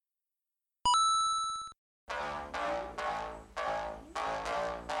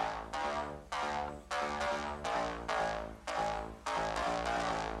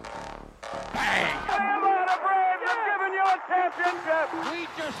We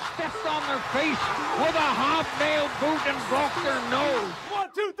just stepped on their face with a hobnail boot and broke their nose. 1,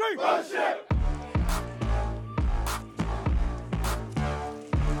 2, 3, push it!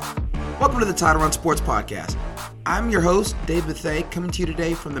 Welcome to the Title Run Sports Podcast. I'm your host, Dave Bethea, coming to you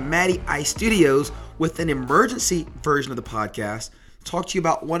today from the Matty Ice Studios with an emergency version of the podcast to talk to you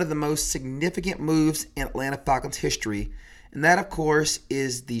about one of the most significant moves in Atlanta Falcons history. And that, of course,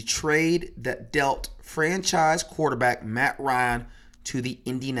 is the trade that dealt franchise quarterback Matt Ryan to the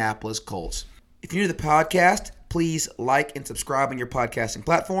Indianapolis Colts. If you're new to the podcast, please like and subscribe on your podcasting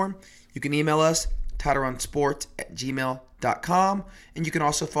platform. You can email us, titlerunsports@gmail.com, and you can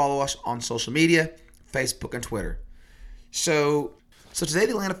also follow us on social media, Facebook and Twitter. So today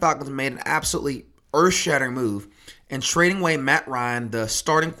the Atlanta Falcons made an absolutely earth-shattering move in trading away Matt Ryan, the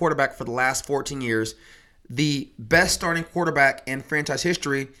starting quarterback for the last 14 years, the best starting quarterback in franchise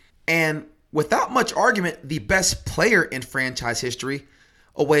history, and without much argument, the best player in franchise history,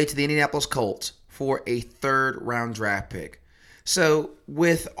 away to the Indianapolis Colts for a third-round draft pick. So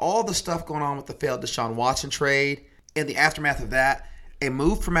with all the stuff going on with the failed Deshaun Watson trade and the aftermath of that, a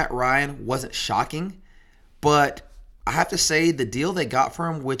move for Matt Ryan wasn't shocking, but I have to say the deal they got for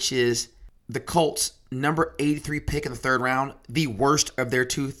him, which is the Colts' number 83 pick in the third round, the worst of their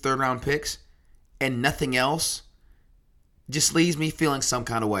two third-round picks, and nothing else, just leaves me feeling some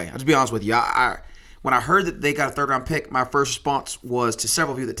kind of way. I'll just be honest with you. When I heard that they got a third-round pick, my first response was to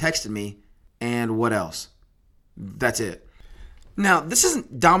several of you that texted me, and what else? That's it. Now, this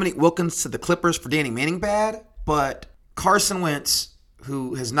isn't Dominique Wilkins to the Clippers for Danny Manning bad, but Carson Wentz,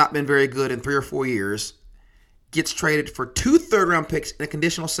 who has not been very good in 3 or 4 years, gets traded for 2 third-round picks and a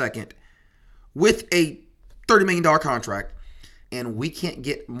conditional second with a $30 million contract, and we can't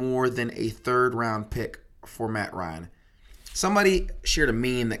get more than a third-round pick for Matt Ryan. Somebody shared a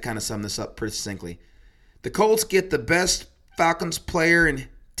meme that kind of summed this up pretty succinctly. The Colts get the best Falcons player in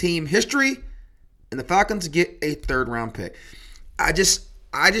team history, and the Falcons get a third-round pick. I just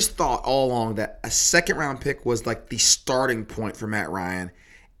thought all along that a second-round pick was like the starting point for Matt Ryan,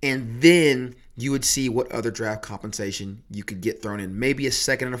 and then you would see what other draft compensation you could get thrown in. Maybe a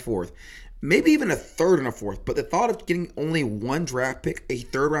second and a fourth. Maybe even a third and a fourth. But the thought of getting only one draft pick, a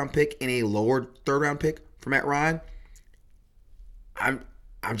third-round pick, and a lower third-round pick for Matt Ryan,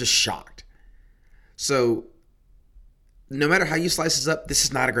 I'm just shocked. So no matter how you slice this up, this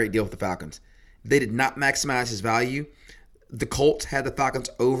is not a great deal with the Falcons. They did not maximize his value. The Colts had the Falcons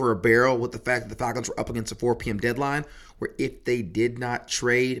over a barrel with the fact that the Falcons were up against a 4 p.m. deadline, where if they did not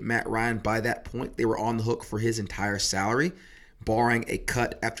trade Matt Ryan by that point, they were on the hook for his entire salary, barring a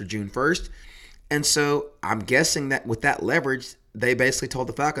cut after June 1st. And so I'm guessing that with that leverage, they basically told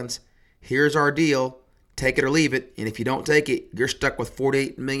the Falcons, here's our deal, take it or leave it, and if you don't take it, you're stuck with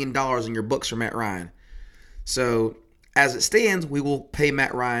 $48 million in your books for Matt Ryan. So as it stands, we will pay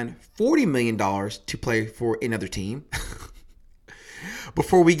Matt Ryan $40 million to play for another team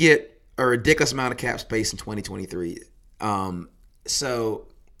before we get a ridiculous amount of cap space in 2023. So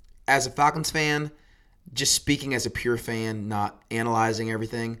as a Falcons fan, just speaking as a pure fan, not analyzing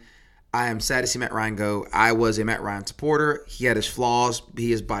everything, I am sad to see Matt Ryan go. I was a Matt Ryan supporter. He had his flaws.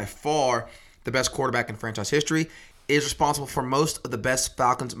 He is by far the best quarterback in franchise history. He is responsible for most of the best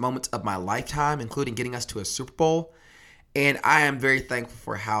Falcons moments of my lifetime, including getting us to a Super Bowl. And I am very thankful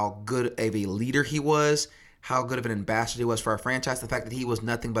for how good of a leader he was, how good of an ambassador he was for our franchise, the fact that he was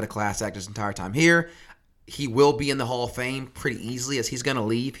nothing but a class act his entire time here. He will be in the Hall of Fame pretty easily, as he's going to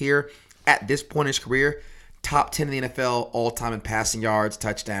leave here at this point in his career. Top 10 in the NFL all-time in passing yards,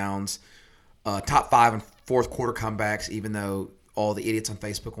 touchdowns, top 5 in fourth quarter comebacks, even though all the idiots on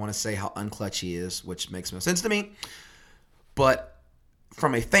Facebook want to say how unclutch he is, which makes no sense to me. But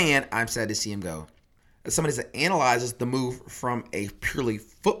from a fan, I'm sad to see him go. As somebody that analyzes the move from a purely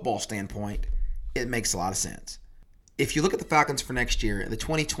football standpoint, it makes a lot of sense. If you look at the Falcons for next year, the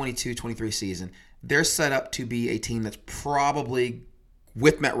 2022-23 season, they're set up to be a team that's probably,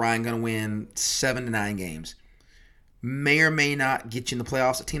 with Matt Ryan, going to win 7 to 9 games. May or may not get you in the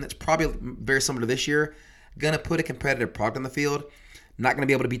playoffs. A team that's probably very similar to this year, going to put a competitive product on the field, not going to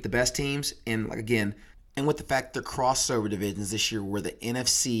be able to beat the best teams. And and with the fact they're crossover divisions this year, where the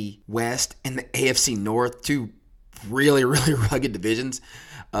NFC West and the AFC North, two really, really rugged divisions,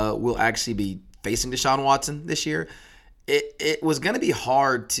 will actually be facing Deshaun Watson this year. It was going to be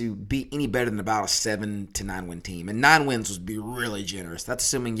hard to be any better than about a 7 to 9 win team. And 9 wins would be really generous. That's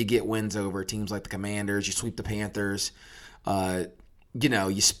assuming you get wins over teams like the Commanders, you sweep the Panthers,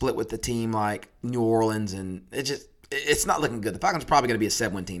 you split with the team like New Orleans, and it's not looking good. The Falcons are probably going to be a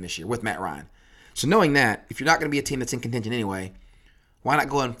 7-win team this year with Matt Ryan. So knowing that, if you're not going to be a team that's in contention anyway, why not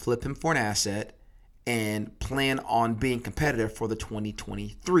go and flip him for an asset and plan on being competitive for the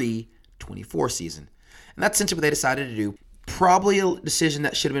 2023-24 season. And that's essentially what they decided to do. Probably a decision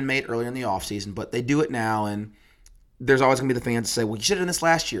that should have been made earlier in the offseason, but they do it now, and there's always going to be the fans that say, well, you should have done this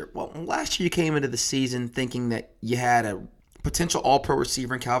last year. Well, last year you came into the season thinking that you had a potential all-pro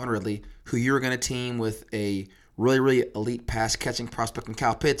receiver in Calvin Ridley, who you were going to team with a really, really elite pass-catching prospect in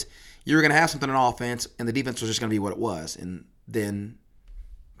Kyle Pitts. You were going to have something on offense, and the defense was just going to be what it was. And then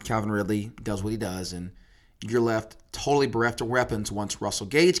Calvin Ridley does what he does, and you're left totally bereft of weapons once Russell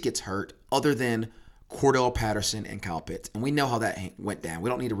Gage gets hurt, other than Cordell Patterson and Kyle Pitts. And we know how that went down.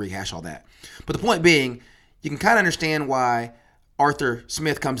 We don't need to rehash all that. But the point being, you can kind of understand why Arthur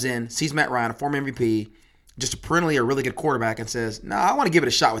Smith comes in, sees Matt Ryan, a former MVP, just perennially a really good quarterback, and says, no, I want to give it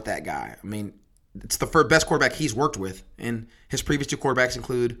a shot with that guy. I mean, it's the best quarterback he's worked with. And his previous two quarterbacks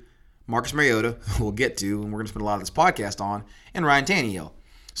include Marcus Mariota, who we'll get to, and we're going to spend a lot of this podcast on, and Ryan Tannehill.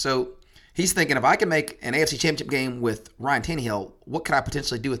 So he's thinking, if I can make an AFC Championship game with Ryan Tannehill, what could I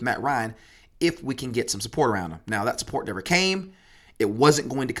potentially do with Matt Ryan if we can get some support around him? Now, that support never came. It wasn't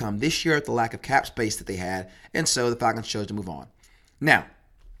going to come this year at the lack of cap space that they had, and so the Falcons chose to move on. Now,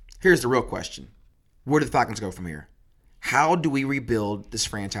 here's the real question. Where do the Falcons go from here? How do we rebuild this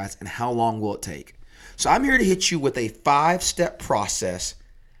franchise, and how long will it take? So I'm here to hit you with a 5-step process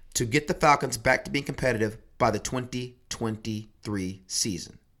to get the Falcons back to being competitive by the 2023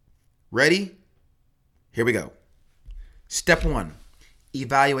 season. Ready? Here we go. Step 1,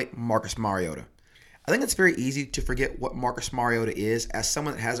 evaluate Marcus Mariota. I think it's very easy to forget what Marcus Mariota is. As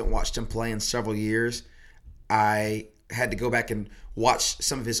someone that hasn't watched him play in several years, I had to go back and watch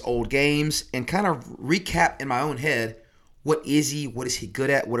some of his old games and kind of recap in my own head, what is he, what is he good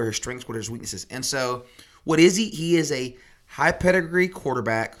at, what are his strengths, what are his weaknesses. And so, what is he? He is a high pedigree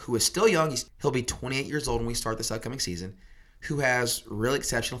quarterback who is still young. He'll be 28 years old when we start this upcoming season, who has really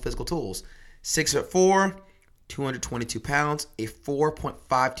exceptional physical tools. 6'4", 222 pounds, a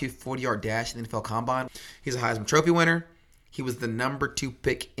 4.52 40-yard dash in the NFL Combine. He's a Heisman Trophy winner. He was the number 2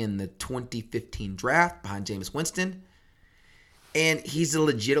 pick in the 2015 draft behind Jameis Winston. And he's a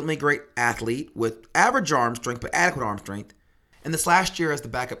legitimately great athlete with average arm strength, but adequate arm strength. And this last year as the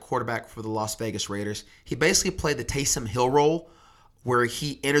backup quarterback for the Las Vegas Raiders, he basically played the Taysom Hill role, where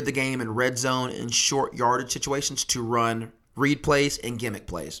he entered the game in red zone and short yardage situations to run read plays and gimmick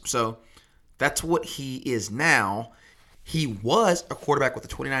plays. So that's what he is now. He was a quarterback with a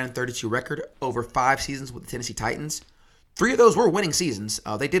 29-32 record over 5 seasons with the Tennessee Titans. 3 of those were winning seasons.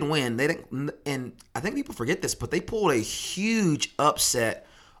 They did win. They didn't, and I think people forget this, but they pulled a huge upset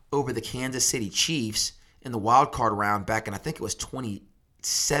over the Kansas City Chiefs in the wild card round back in, I think it was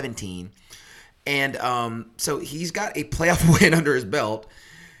 2017. And so he's got a playoff win under his belt.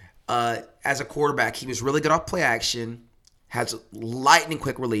 As a quarterback, he was really good off play action, has lightning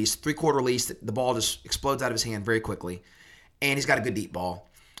quick release, 3-quarter release. The ball just explodes out of his hand very quickly. And he's got a good deep ball.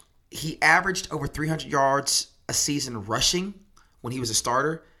 He averaged over 300 yards a season rushing when he was a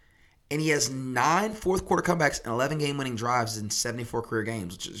starter. And he has 9 fourth-quarter comebacks and 11 game-winning drives in 74 career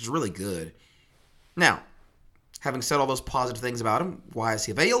games, which is really good. Now, having said all those positive things about him, why is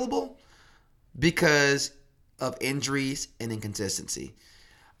he available? Because of injuries and inconsistency.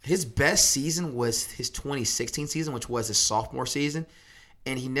 His best season was his 2016 season, which was his sophomore season,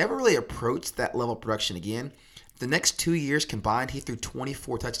 and he never really approached that level of production again. The next 2 years combined, he threw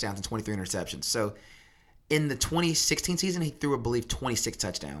 24 touchdowns and 23 interceptions. So in the 2016 season, he threw, I believe, 26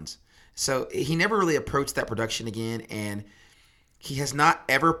 touchdowns. So he never really approached that production again, and he has not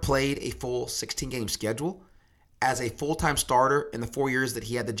ever played a full 16-game schedule. As a full-time starter in the 4 years that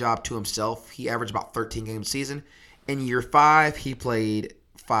he had the job to himself, he averaged about 13 games a season. In year 5, he played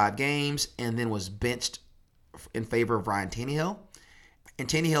 5 games and then was benched in favor of Ryan Tannehill. And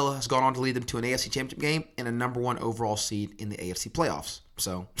Tannehill has gone on to lead them to an AFC Championship game and a number 1 overall seed in the AFC playoffs.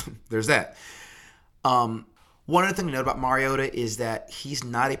 So there's that. One other thing to note about Mariota is that he's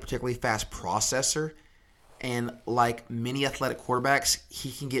not a particularly fast processor. And like many athletic quarterbacks,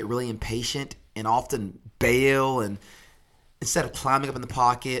 he can get really impatient and often bail, and instead of climbing up in the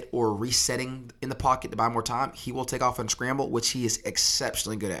pocket or resetting in the pocket to buy more time, he will take off and scramble, which he is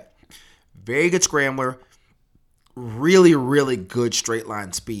exceptionally good at. Very good scrambler, really, really good straight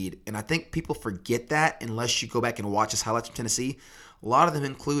line speed. And I think people forget that unless you go back and watch his highlights from Tennessee. A lot of them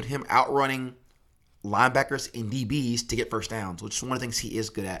include him outrunning linebackers and DBs to get first downs, which is one of the things he is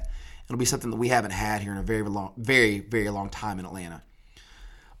good at. It'll be something that we haven't had here in a very, very long time in Atlanta.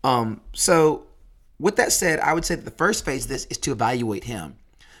 So with that said, I would say that the first phase of this is to evaluate him,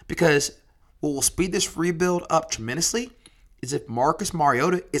 because what will speed this rebuild up tremendously is if Marcus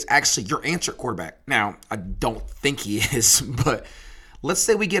Mariota is actually your answer quarterback. Now, I don't think he is, but Let's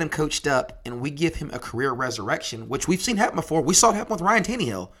say we get him coached up and we give him a career resurrection, which we've seen happen before. We saw it happen with Ryan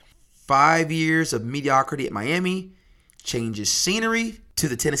Tannehill. 5 years of mediocrity at Miami, changes scenery to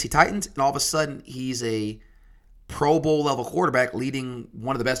the Tennessee Titans, and all of a sudden he's a Pro Bowl level quarterback leading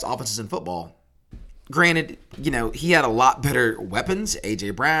one of the best offenses in football. Granted, he had a lot better weapons.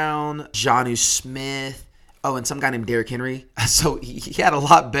 A.J. Brown, Jonnu Smith, and some guy named Derrick Henry. So he had a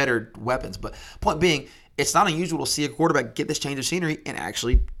lot better weapons. But point being, it's not unusual to see a quarterback get this change of scenery and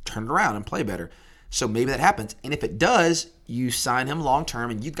actually turn it around and play better. So maybe that happens. And if it does, you sign him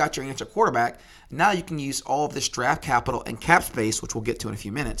long-term and you've got your answer quarterback. Now you can use all of this draft capital and cap space, which we'll get to in a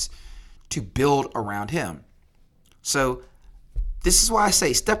few minutes, to build around him. So this is why I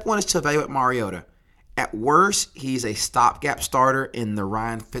say step one is to evaluate Mariota. At worst, he's a stopgap starter in the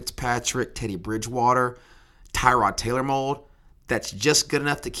Ryan Fitzpatrick, Teddy Bridgewater, Tyrod Taylor mold that's just good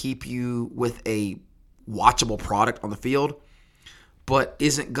enough to keep you with a watchable product on the field, but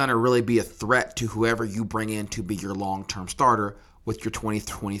isn't going to really be a threat to whoever you bring in to be your long-term starter with your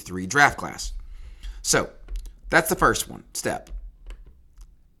 2023 draft class. So that's the first step.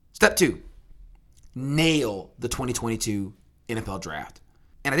 Step two, nail the 2022 NFL draft.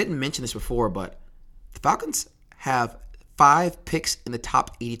 And I didn't mention this before, but the Falcons have 5 picks in the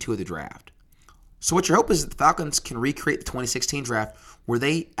top 82 of the draft. So what your hope is that the Falcons can recreate the 2016 draft where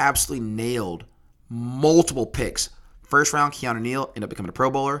they absolutely nailed multiple picks. First round, Keanu Neal ended up becoming a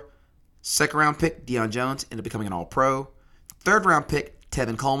Pro Bowler. Second round pick, Deion Jones ended up becoming an All-Pro. Third round pick,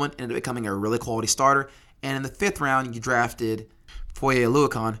 Tevin Coleman ended up becoming a really quality starter. And in the 5th round, you drafted Foye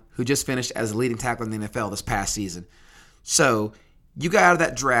Oluokun, who just finished as the leading tackler in the NFL this past season. So you got out of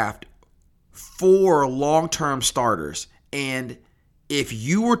that draft 4 long-term starters. And if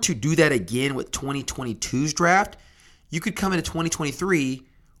you were to do that again with 2022's draft, you could come into 2023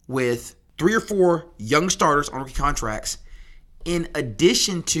 with 3 or 4 young starters on rookie contracts in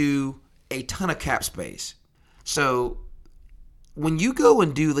addition to a ton of cap space. So when you go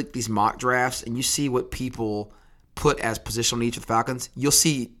and do like these mock drafts and you see what people put as positional needs for the Falcons, you'll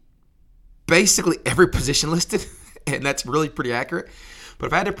see basically every position listed, and that's really pretty accurate. But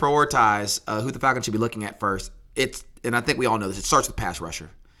if I had to prioritize who the Falcons should be looking at first, and I think we all know this, it starts with pass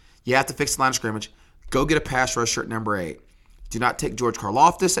rusher. You have to fix the line of scrimmage. Go get a pass rusher at number 8. Do not take George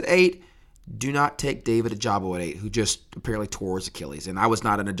Karlaftis at 8. Do not take David Ojabo at 8, who just apparently tore his Achilles. And I was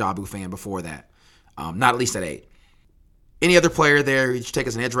not an Ojabo fan before that. Not at least at 8. Any other player there you should take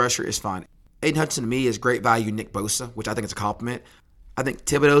as an edge rusher is fine. Aiden Hutchinson to me is great value Nick Bosa, which I think is a compliment. I think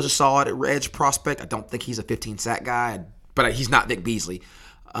Thibodeau's a solid edge prospect. I don't think he's a 15-sack guy, but he's not Vic Beasley.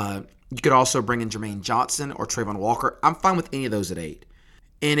 You could also bring in Jermaine Johnson or Trayvon Walker. I'm fine with any of those at 8.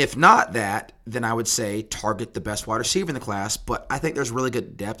 And if not that, then I would say target the best wide receiver in the class, but I think there's really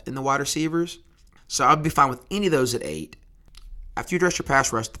good depth in the wide receivers. So I'd be fine with any of those at 8. After you address your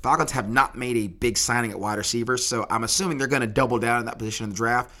pass rush, the Falcons have not made a big signing at wide receivers, so I'm assuming they're going to double down in that position in the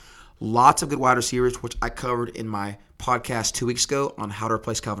draft. Lots of good wide receivers, which I covered in my podcast 2 weeks ago on how to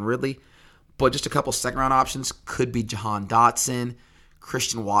replace Calvin Ridley. But just a couple second-round options could be Jahan Dotson,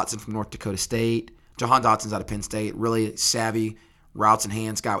 Christian Watson from North Dakota State. Jahan Dotson's out of Penn State, really savvy, routes and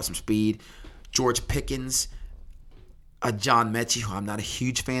hands guy with some speed. George Pickens, John Mechie, who I'm not a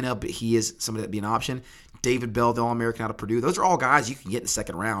huge fan of, but he is somebody that'd be an option. David Bell, the All-American out of Purdue. Those are all guys you can get in the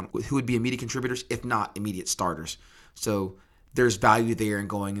second round who would be immediate contributors, if not immediate starters. So there's value there in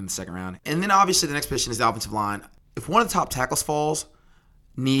going in the second round. And then obviously the next position is the offensive line. If one of the top tackles falls,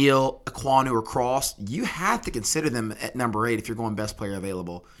 Neal, Ekwonu, or Cross, you have to consider them at number 8 if you're going best player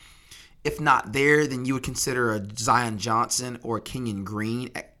available. If not there, then you would consider a Zion Johnson or a Kenyon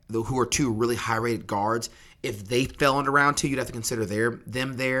Green, who are 2 really high-rated guards. If they fell into round 2, you'd have to consider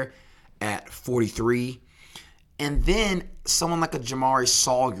them there at 43. And then someone like a Jamari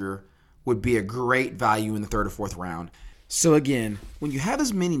Sawyer would be a great value in the 3rd or 4th round. So again, when you have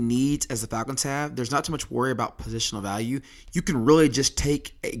as many needs as the Falcons have, there's not too much worry about positional value. You can really just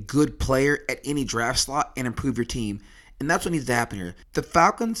take a good player at any draft slot and improve your team. And that's what needs to happen here. The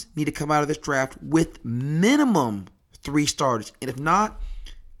Falcons need to come out of this draft with minimum 3 starters. And if not,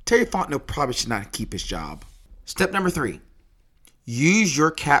 Terry Fontenot probably should not keep his job. Step number 3, use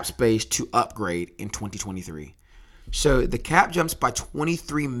your cap space to upgrade in 2023. So the cap jumps by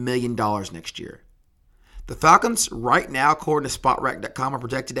 $23 million next year. The Falcons right now, according to SpotRack.com, are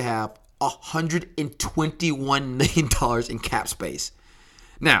projected to have $121 million in cap space.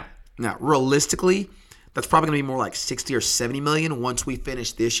 Now, realistically, that's probably going to be more like $60 or $70 million once we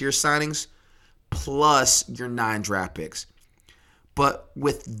finish this year's signings, plus your 9 draft picks. But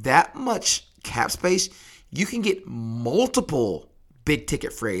with that much cap space, you can get multiple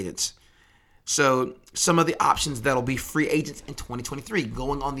big-ticket free agents. So some of the options that'll be free agents in 2023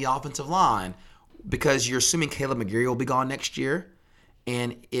 going on the offensive line, because you're assuming Caleb McGarry will be gone next year.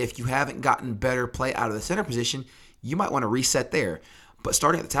 And if you haven't gotten better play out of the center position, you might want to reset there. But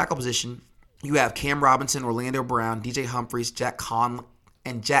starting at the tackle position, you have Cam Robinson, Orlando Brown, DJ Humphries, Jack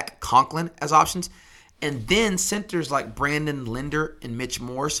Conklin as options. And then centers like Brandon Linder and Mitch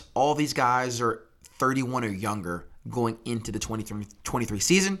Morse. All these guys are 31 or younger going into the 23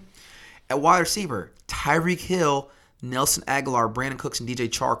 season. At wide receiver, Tyreek Hill, Nelson Aguilar, Brandon Cooks, and DJ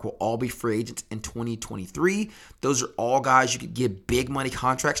Chark will all be free agents in 2023. Those are all guys you could give big money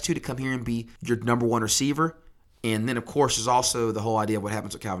contracts to come here and be your number one receiver. And then, of course, there's also the whole idea of what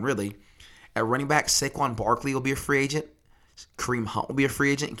happens with Calvin Ridley. At running back, Saquon Barkley will be a free agent. Kareem Hunt will be a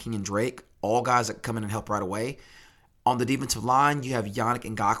free agent, and Kenyon Drake. All guys that come in and help right away. On the defensive line, you have Yannick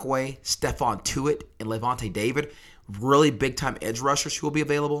Ngakoue, Stephon Tuitt, and Levante David. Really big-time edge rushers who will be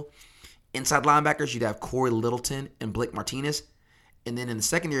available. Inside linebackers, you'd have Corey Littleton and Blake Martinez. And then in the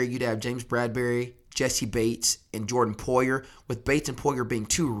secondary, you'd have James Bradbury, Jesse Bates, and Jordan Poyer, with Bates and Poyer being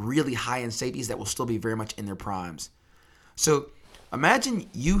two really high-end safeties that will still be very much in their primes. So imagine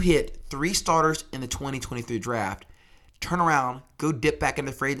you hit 3 starters in the 2023 draft, turn around, go dip back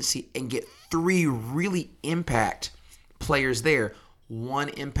into free agency, and get 3 really impact players there. 1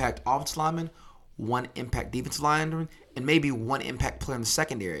 impact offensive lineman, 1 impact defensive lineman, and maybe 1 impact player in the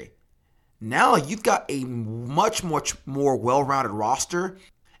secondary. Now you've got a much more well-rounded roster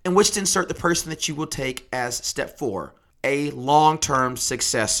in which to insert the person that you will take as step 4, a long-term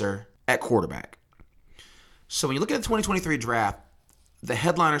successor at quarterback. So when you look at the 2023 draft, the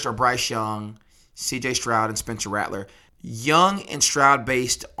headliners are Bryce Young, CJ Stroud, and Spencer Rattler. Young and Stroud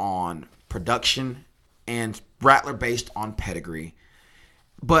based on production and Rattler based on pedigree.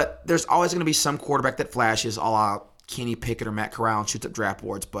 But there's always going to be some quarterback that flashes, a la Kenny Pickett or Matt Corral, and shoots up draft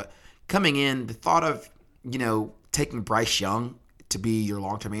boards. But coming in, the thought of, taking Bryce Young to be your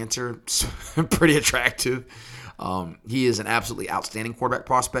long-term answer is pretty attractive. He is an absolutely outstanding quarterback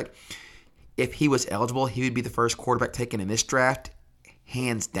prospect. If he was eligible, he would be the first quarterback taken in this draft,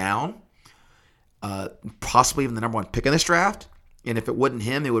 hands down. Possibly even the number 1 pick in this draft. And if it wasn't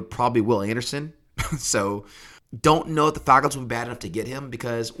him, it would probably be Will Anderson. So don't know if the Falcons will be bad enough to get him,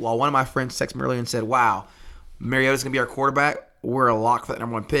 because while one of my friends texted me earlier and said, wow, Mariota's going to be our quarterback, we're a lock for that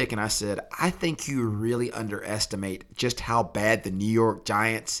number 1 pick. And I said, I think you really underestimate just how bad the New York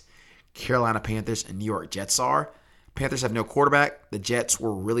Giants, Carolina Panthers, and New York Jets are. Panthers have no quarterback. The Jets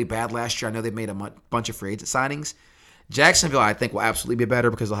were really bad last year. I know they've made a bunch of free agent signings. Jacksonville, I think, will absolutely be better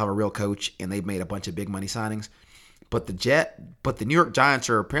because they'll have a real coach, and they've made a bunch of big money signings. But the New York Giants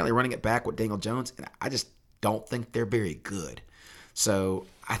are apparently running it back with Daniel Jones, and I just don't think they're very good. So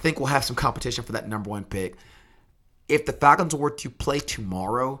I think we'll have some competition for that number 1 pick. If the Falcons were to play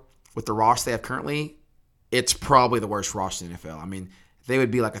tomorrow with the roster they have currently, it's probably the worst roster in the NFL. I mean, they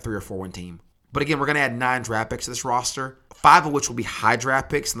would be like a 3 or 4 win team. But again, we're going to add 9 draft picks to this roster, 5 of which will be high draft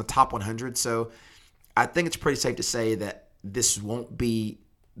picks in the top 100. So I think it's pretty safe to say that this won't be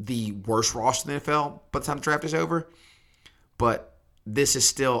the worst roster in the NFL by the time the draft is over. But this is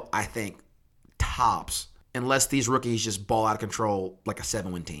still, I think, tops, unless these rookies just ball out of control like a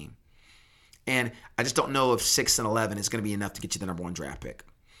 7-win team. And I just don't know if 6-11 is going to be enough to get you the number 1 draft pick.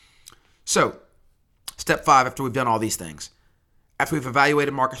 So, step 5, after we've done all these things, after we've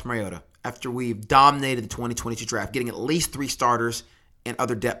evaluated Marcus Mariota, after we've dominated the 2022 draft, getting at least 3 starters and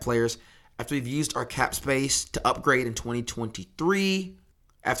other depth players, after we've used our cap space to upgrade in 2023,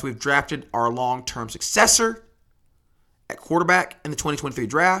 after we've drafted our long-term successor at quarterback in the 2023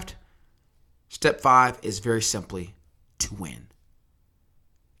 draft, step 5 is very simply to win.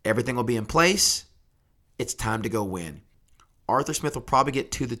 Everything will be in place. It's time to go win. Arthur Smith will probably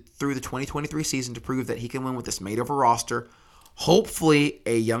get through the 2023 season to prove that he can win with this made-over roster, hopefully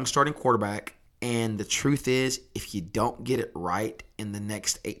a young starting quarterback. And the truth is, if you don't get it right in the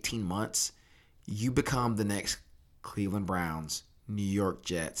next 18 months, you become the next Cleveland Browns, New York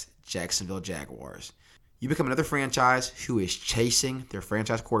Jets, Jacksonville Jaguars. You become another franchise who is chasing their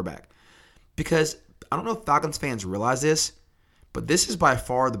franchise quarterback. Because I don't know if Falcons fans realize this, but this is by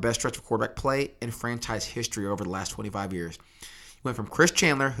far the best stretch of quarterback play in franchise history over the last 25 years. You went from Chris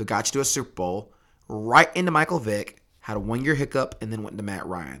Chandler, who got you to a Super Bowl, right into Michael Vick, had a 1-year hiccup, and then went into Matt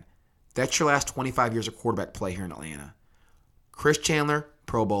Ryan. That's your last 25 years of quarterback play here in Atlanta. Chris Chandler,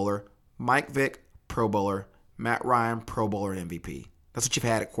 Pro Bowler. Mike Vick, Pro Bowler. Matt Ryan, Pro Bowler and MVP. That's what you've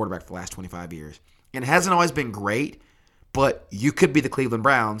had at quarterback for the last 25 years. And it hasn't always been great, but you could be the Cleveland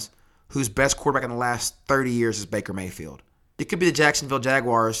Browns, whose best quarterback in the last 30 years is Baker Mayfield. You could be the Jacksonville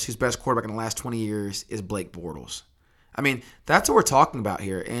Jaguars, whose best quarterback in the last 20 years is Blake Bortles. I mean, that's what we're talking about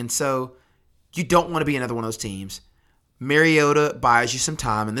here. And so You don't want to be another one of those teams. Mariota buys you some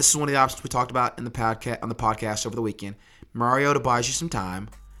time, and this is one of the options we talked about in the podcast over the weekend. Mariota buys you some time,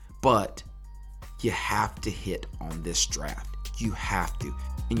 but you have to hit on this draft. You have to.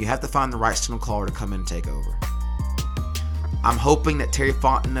 And you have to find the right signal caller to come in and take over. I'm hoping that Terry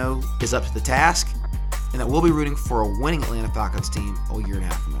Fontenot is up to the task and that we'll be rooting for a winning Atlanta Falcons team a year and a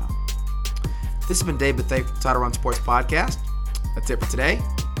half from now. This has been Dave Bethay from Title Run Sports Podcast. That's it for today.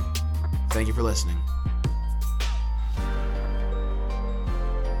 Thank you for listening.